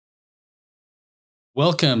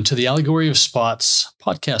Welcome to the Allegory of Spots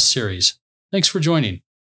podcast series. Thanks for joining.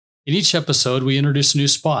 In each episode, we introduce a new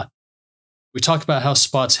spot. We talk about how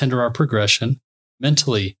spots hinder our progression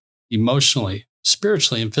mentally, emotionally,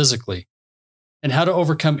 spiritually, and physically, and how to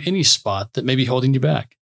overcome any spot that may be holding you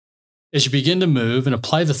back. As you begin to move and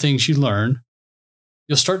apply the things you learn,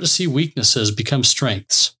 you'll start to see weaknesses become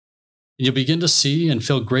strengths, and you'll begin to see and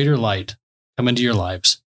feel greater light come into your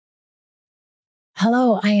lives.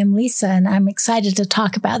 Hello, I am Lisa, and I'm excited to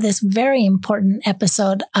talk about this very important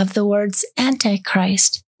episode of the words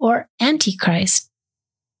Antichrist or Antichrist.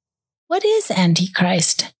 What is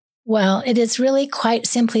Antichrist? Well, it is really quite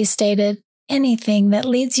simply stated, anything that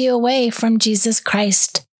leads you away from Jesus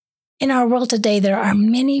Christ. In our world today, there are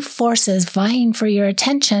many forces vying for your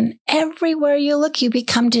attention. Everywhere you look, you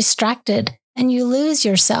become distracted, and you lose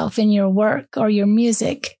yourself in your work or your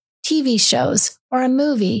music, TV shows, or a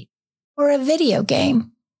movie, or a video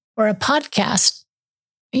game, or a podcast.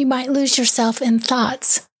 You might lose yourself in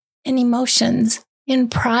thoughts, in emotions, in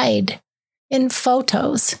pride, in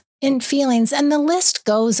photos, in feelings, and the list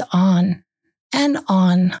goes on and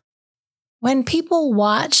on. When people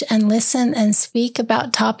watch and listen and speak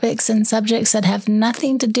about topics and subjects that have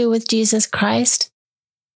nothing to do with Jesus Christ,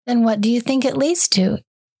 then what do you think it leads to?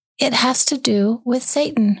 It has to do with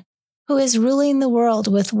Satan, who is ruling the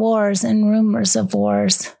world with wars and rumors of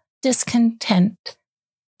wars, discontent,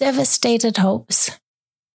 devastated hopes.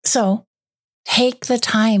 So, take the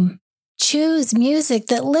time. Choose music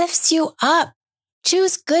that lifts you up.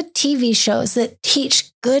 Choose good TV shows that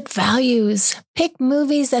teach good values. Pick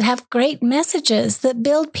movies that have great messages that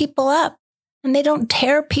build people up and they don't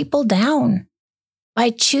tear people down.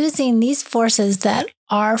 By choosing these forces that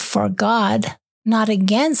are for God, not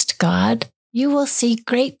against God, you will see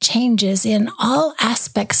great changes in all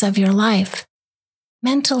aspects of your life.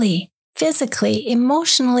 Mentally, physically,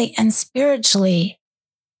 emotionally, and spiritually.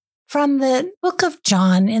 From the book of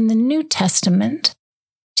John in the New Testament,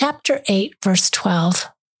 chapter 8, verse 12.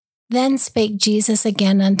 Then spake Jesus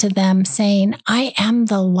again unto them, saying, I am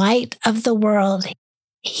the light of the world.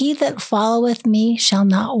 He that followeth me shall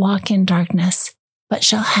not walk in darkness, but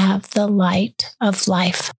shall have the light of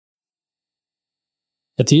life.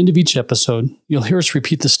 At the end of each episode, you'll hear us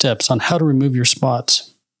repeat the steps on how to remove your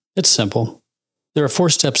spots. It's simple. There are 4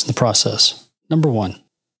 steps in the process. Number 1,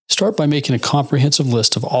 start by making a comprehensive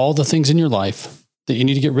list of all the things in your life that you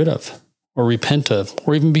need to get rid of, or repent of,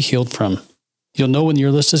 or even be healed from. You'll know when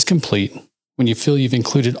your list is complete, when you feel you've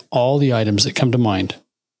included all the items that come to mind.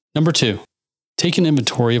 Number 2, take an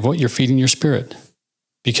inventory of what you're feeding your spirit,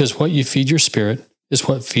 because what you feed your spirit is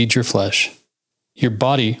what feeds your flesh. Your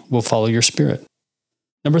body will follow your spirit.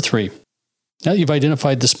 Number 3, now that you've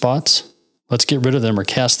identified the spots, let's get rid of them or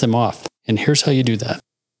cast them off. And here's how you do that.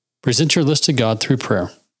 Present your list to God through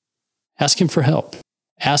prayer. Ask Him for help.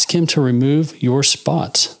 Ask Him to remove your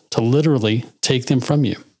spots, to literally take them from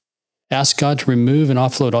you. Ask God to remove and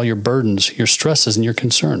offload all your burdens, your stresses, and your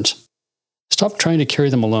concerns. Stop trying to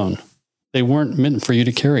carry them alone. They weren't meant for you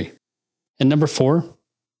to carry. And number 4,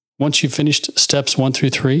 once you've finished steps 1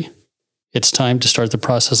 through 3, it's time to start the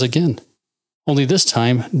process again. Only this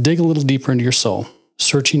time, dig a little deeper into your soul,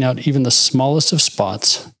 searching out even the smallest of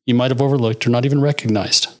spots you might have overlooked or not even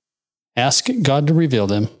recognized. Ask God to reveal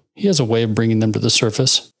them. He has a way of bringing them to the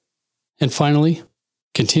surface. And finally,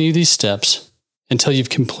 continue these steps until you've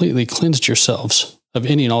completely cleansed yourselves of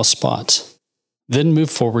any and all spots. Then move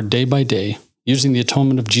forward day by day, using the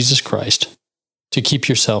atonement of Jesus Christ to keep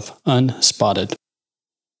yourself unspotted.